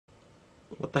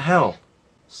What the hell?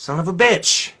 Son of a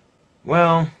bitch!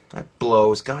 Well, that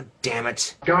blows. God damn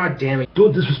it. God damn it.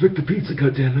 Don't disrespect the pizza,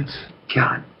 goddammit.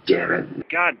 God damn it.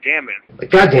 God damn it.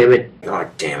 God damn it.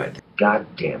 God damn it. God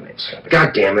damn it.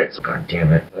 God damn it. God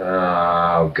damn it.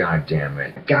 Oh, god damn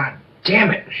it. God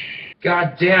damn it.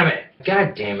 God damn it.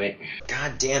 God damn it.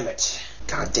 God damn it.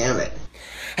 God damn it.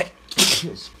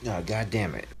 Oh, god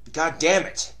damn it. God damn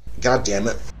it. God damn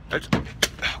it.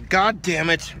 God damn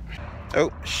it.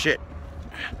 Oh, shit.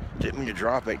 Didn't mean to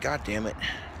drop it. God damn it.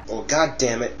 Oh, god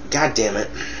damn it. God damn it.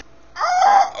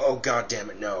 Oh, god damn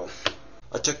it, no.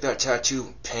 I took that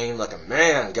tattoo pain like a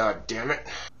man, god damn it.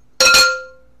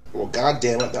 Well, god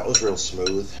damn it, that was real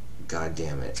smooth. God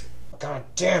damn it. God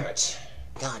damn it.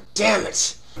 God damn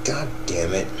it. God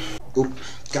damn it. Oop.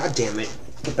 God damn it.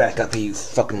 Get back up here, you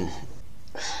fucking...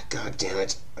 God damn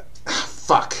it.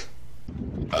 Fuck.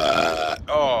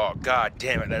 Oh, god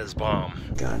damn it, that is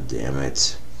bomb. God damn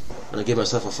it. I'm gonna give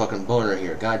myself a fucking boner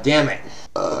here. God damn it.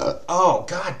 Oh,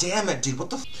 god damn it, dude. What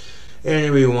the f...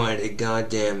 And rewind it. God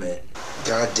damn it.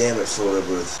 God damn it, photo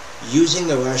booth. Using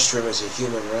the restroom is a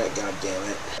human right, god damn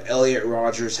it. Elliot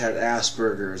Rogers had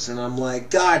Asperger's, and I'm like,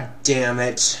 god damn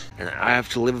it. And I have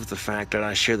to live with the fact that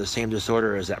I share the same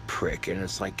disorder as that prick, and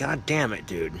it's like, god damn it,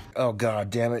 dude. Oh,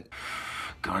 god damn it.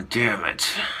 God damn it.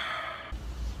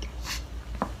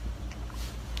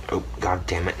 Oh, god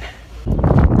damn it.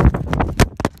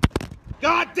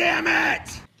 God damn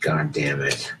it! God damn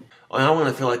it. Well, I don't want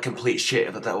to feel like complete shit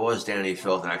if that was Danny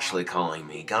Filth actually calling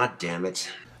me. God damn it.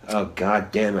 Oh,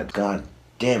 god damn it. God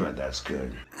damn it, that's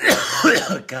good.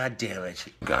 God damn it.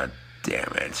 God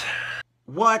damn it.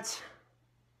 What?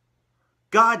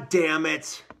 God damn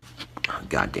it.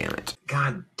 God damn it.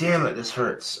 God damn it, this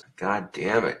hurts. God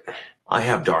damn it. I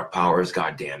have dark powers,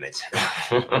 god damn it.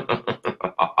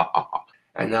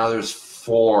 And now there's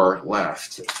 4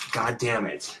 left. God damn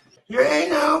it. You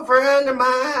ain't no friend of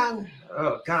mine.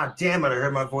 Oh, god damn it, I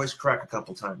heard my voice crack a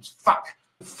couple times. Fuck.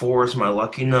 4 is my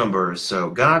lucky number, so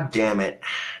god damn it.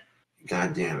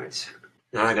 God damn it.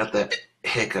 Now I got the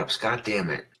hiccups, god damn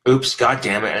it. Oops, god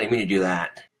damn it, I didn't mean to do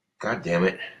that. God damn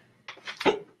it.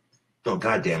 Oh,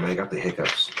 god damn it, I got the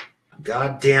hiccups.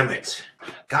 God damn it.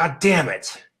 God damn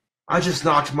it. I just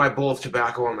knocked my bowl of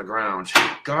tobacco on the ground.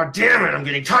 God damn it, I'm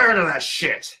getting tired of that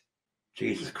shit.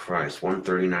 Jesus Christ,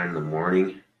 1:39 in the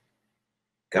morning.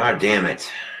 God damn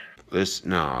it. This,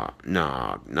 no,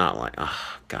 not like,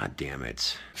 god damn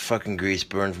it. Fucking grease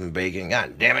burned from bacon,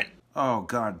 god damn it. Oh,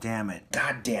 god damn it.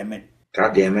 God damn it.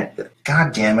 God damn it.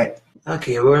 God damn it.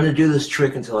 Okay, we're gonna do this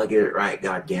trick until I get it right,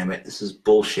 god damn it. This is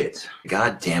bullshit.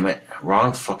 God damn it.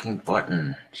 Wrong fucking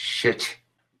button. Shit.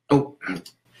 Oh,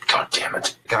 god damn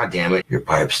it. God damn it. Your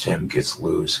pipe stem gets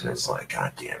loose and it's like,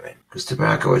 god damn it. Because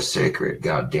tobacco is sacred,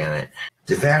 god damn it.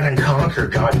 Divide and conquer,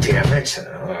 god damn it.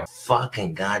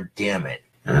 Fucking god damn it.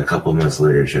 And a couple months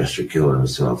later, Chester killed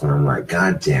himself, and I'm like,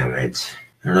 god damn it.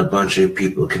 And a bunch of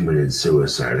people committed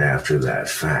suicide after that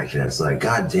fact, and it's like,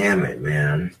 god damn it,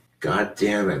 man. God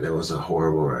damn it, that was a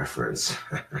horrible reference.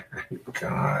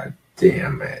 God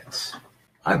damn it.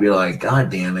 I'd be like,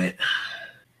 god damn it.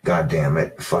 God damn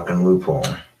it, fucking loophole.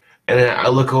 And then I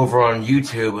look over on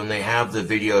YouTube, and they have the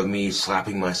video of me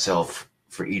slapping myself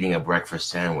for eating a breakfast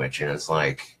sandwich, and it's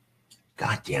like,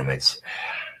 god damn it.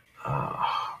 Oh,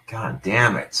 god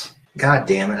damn it. God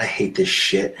damn it, I hate this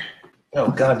shit. Oh,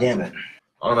 god damn it.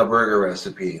 On a burger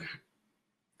recipe.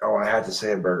 Oh, I had to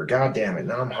say a burger. God damn it,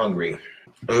 now I'm hungry.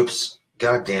 Oops.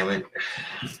 God damn it.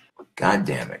 God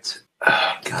damn it.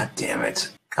 God damn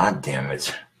it. God damn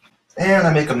it. And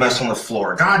I make a mess on the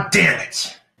floor. God damn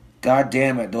it. God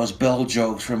damn it, those bell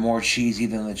jokes were more cheesy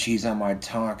than the cheese on my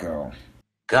taco.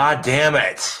 God damn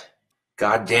it.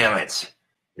 God damn it.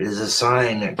 It is a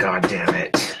sign, god damn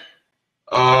it.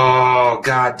 Oh,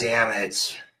 god damn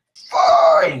it.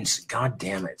 Fine. God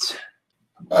damn it.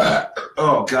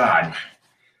 Oh, god.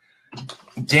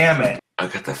 Damn it. I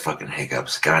got the fucking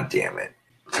hiccups. God damn it.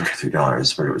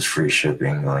 $33, but it was free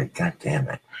shipping. Like, god damn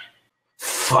it.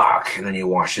 Fuck. And then you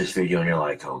watch this video and you're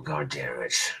like, oh, god damn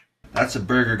it. That's a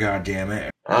burger, god damn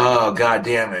it. Oh, god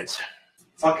damn it.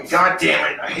 Fucking god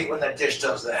damn it. I hate when that dish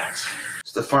does that.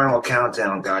 It's the final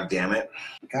countdown, god damn it.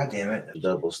 God damn it.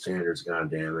 Double standards, god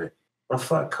damn it. Oh,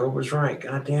 fuck. Cobra's right.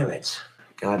 God damn it.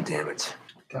 God damn it.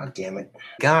 God damn it.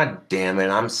 God damn it.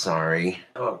 I'm sorry.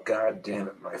 Oh, god damn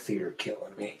it. My feet are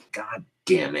killing me. God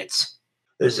damn it.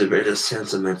 There's a bit of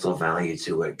sentimental value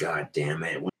to it. God damn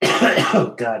it.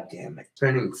 Oh, god damn it.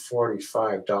 Spending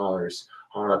 $45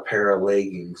 on a pair of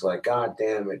leggings. Like, god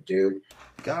damn it, dude.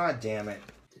 God damn it.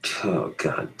 Oh,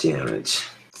 god damn it.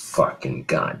 Fucking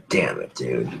goddamn it,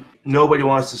 dude. Nobody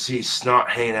wants to see snot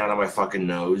hanging out of my fucking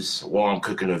nose while I'm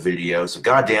cooking a video. So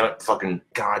goddamn it, fucking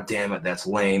goddamn it, that's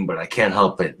lame, but I can't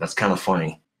help it. That's kind of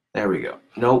funny. There we go.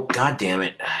 Nope, goddamn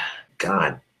it.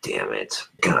 God damn it.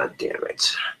 God damn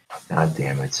it. God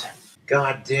damn it.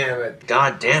 God damn it.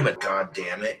 God damn it. God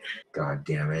damn it. God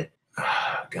damn it.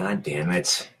 God damn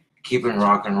it. Keeping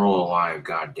rock and roll alive,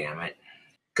 god damn it.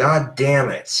 God damn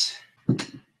it.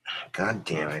 God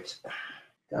damn it.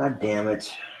 God damn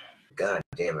it. God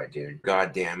damn it, dude.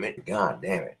 God damn it. God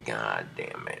damn it. God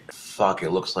damn it. Fuck,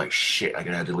 it looks like shit. I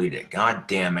gotta delete it. God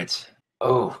damn it.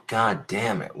 Oh, god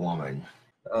damn it, woman.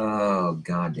 Oh,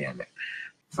 god damn it.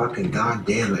 Fucking god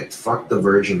damn it. Fuck the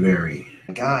Virgin Mary.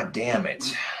 God damn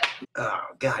it. Oh,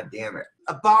 god damn it.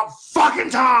 About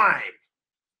fucking time!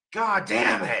 God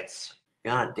damn it.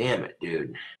 God damn it,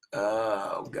 dude.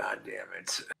 Oh, god damn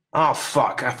it. Oh,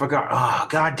 fuck. I forgot. Oh,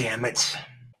 god damn it.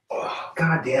 Oh,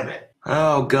 god damn it.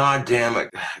 Oh, god damn it.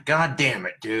 God damn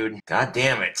it, dude. God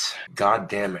damn it. God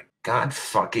damn it. God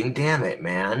fucking damn it,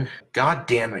 man. God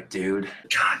damn it, dude.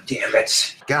 God damn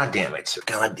it. God damn it.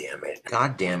 God damn it.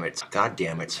 God damn it. God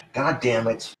damn it. God damn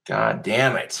it. God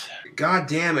damn it. God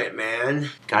damn it, man.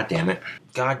 God damn it.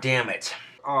 God damn it.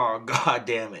 Oh, god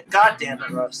damn it. God damn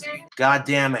it, Rusty. God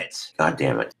damn it. God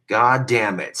damn it. God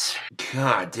damn it.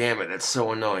 God damn it. That's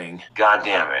so annoying. God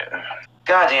damn it.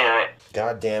 God damn it.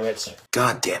 God damn it.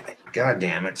 God damn it. God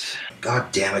damn it.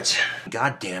 God damn it.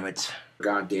 God damn it.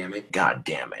 God damn it. God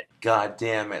damn it. God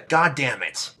damn it. God damn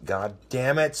it. God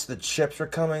damn it. The chips are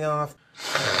coming off.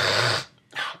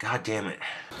 God damn it.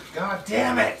 God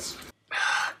damn it.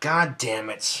 God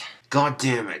damn it. God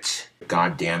damn it.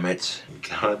 God damn it.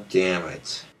 God damn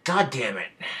it. God damn it.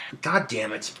 God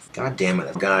damn it. God damn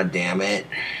it. God damn it.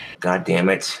 God damn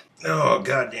it. Oh,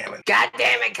 god damn it. God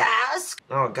damn it, cows.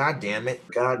 Oh, god damn it.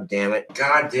 God damn it.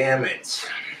 God damn it.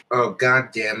 Oh,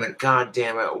 god damn it. God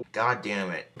damn it. God damn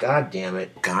it. God damn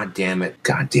it. God damn it.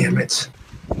 God damn it.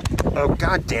 Oh,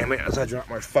 god damn it. As I drop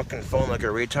my fucking phone like a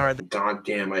retard. God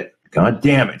damn it. God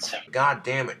damn it. God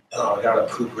damn it. Oh, I gotta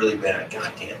poop really bad.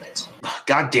 God damn it.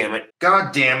 God damn it.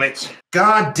 God damn it.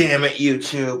 God damn it,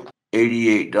 YouTube.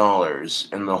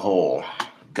 $88 in the hole.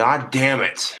 God damn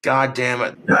it. God damn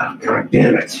it. God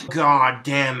damn it. God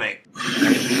damn it.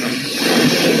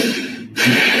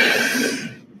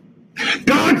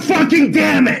 God fucking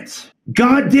damn it.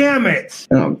 God damn it.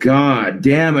 Oh, god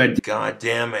damn it. God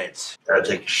damn it. Gotta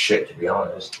take a shit, to be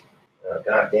honest.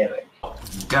 God damn it.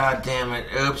 God damn it.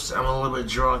 Oops, I'm a little bit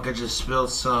drunk. I just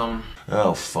spilled some.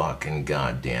 Oh, fucking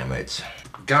god damn it.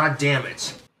 God damn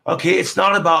it. Okay, it's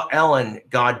not about Ellen,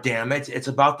 god damn it. It's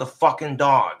about the fucking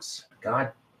dogs.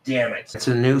 God damn it. It's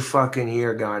a new fucking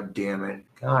year, god damn it.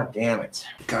 God damn it.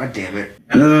 God damn it.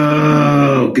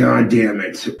 Oh, god damn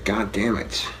it. God damn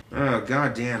it. Oh,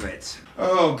 god damn it.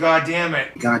 Oh, god damn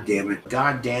it. God damn it.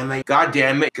 God damn it. God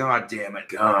damn it. God damn it.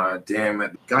 God damn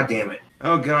it. God damn it.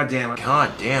 Oh, god damn it.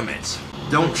 God damn it.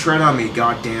 Don't tread on me,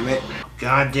 god damn it.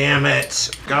 God damn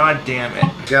it. God damn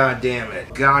it. God damn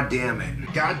it. God damn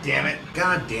it. God damn it.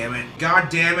 God damn it. God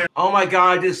damn it. Oh my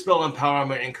god, I just spelled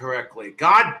empowerment incorrectly.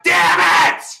 God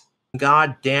damn it!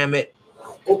 God damn it.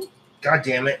 Oh, god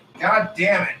damn it. God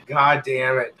damn it. God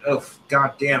damn it. Oh,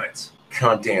 god damn it.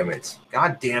 God damn it.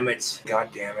 God damn it. God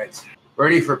damn it.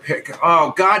 Ready for pick.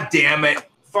 Oh, god damn it.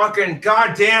 Fucking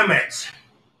god damn it.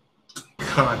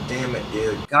 God damn it,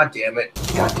 dude. God damn it.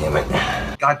 God damn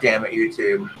it. God damn it,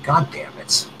 YouTube. God damn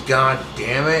it. God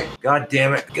damn it. God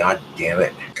damn it. God damn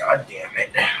it. God damn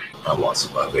it. I want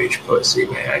some above-age pussy,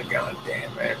 man. God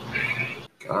damn it.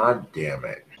 God damn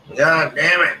it. God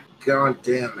damn it. God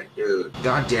damn it, dude.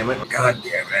 God damn it. God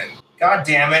damn it. God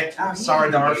damn it. Sorry,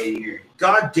 Darth.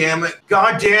 God damn it.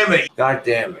 God damn it. God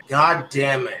damn it. God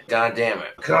damn it. God damn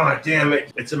it. God damn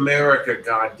it. It's America.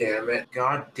 God damn it.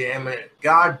 God damn it.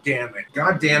 God damn it.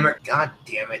 God damn it. God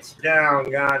damn it. Down.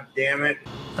 God damn it.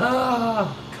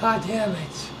 Oh, god damn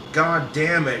it. God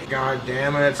damn it. God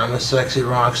damn it. I'm a sexy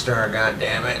rock star. God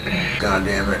damn it. God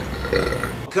damn it.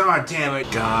 God damn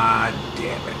it. God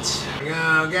damn it.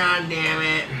 Oh, god damn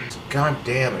it. God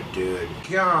damn it, dude.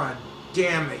 God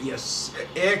damn it, you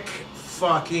sick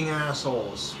fucking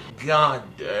assholes. God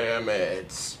damn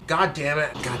it. God damn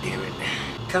it. God damn it.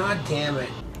 God damn it.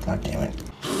 God damn it.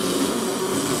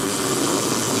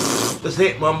 This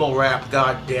ain't mumble rap,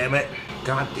 god damn it.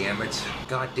 God damn it.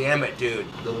 God damn it, dude.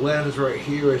 The lens right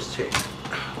here is taken.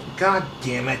 God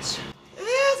damn it.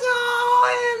 It's all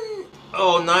in.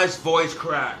 Oh, nice voice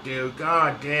crack, dude.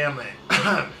 God damn it.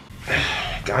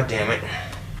 God damn it.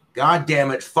 God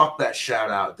damn it. Fuck that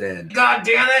shout out then. God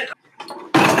damn it.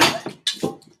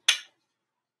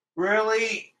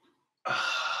 Really?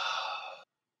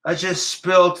 I just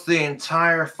spilt the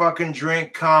entire fucking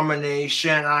drink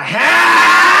combination I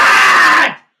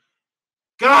had!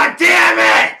 God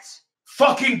damn it!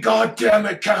 Fucking goddamn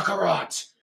it, Kakarot!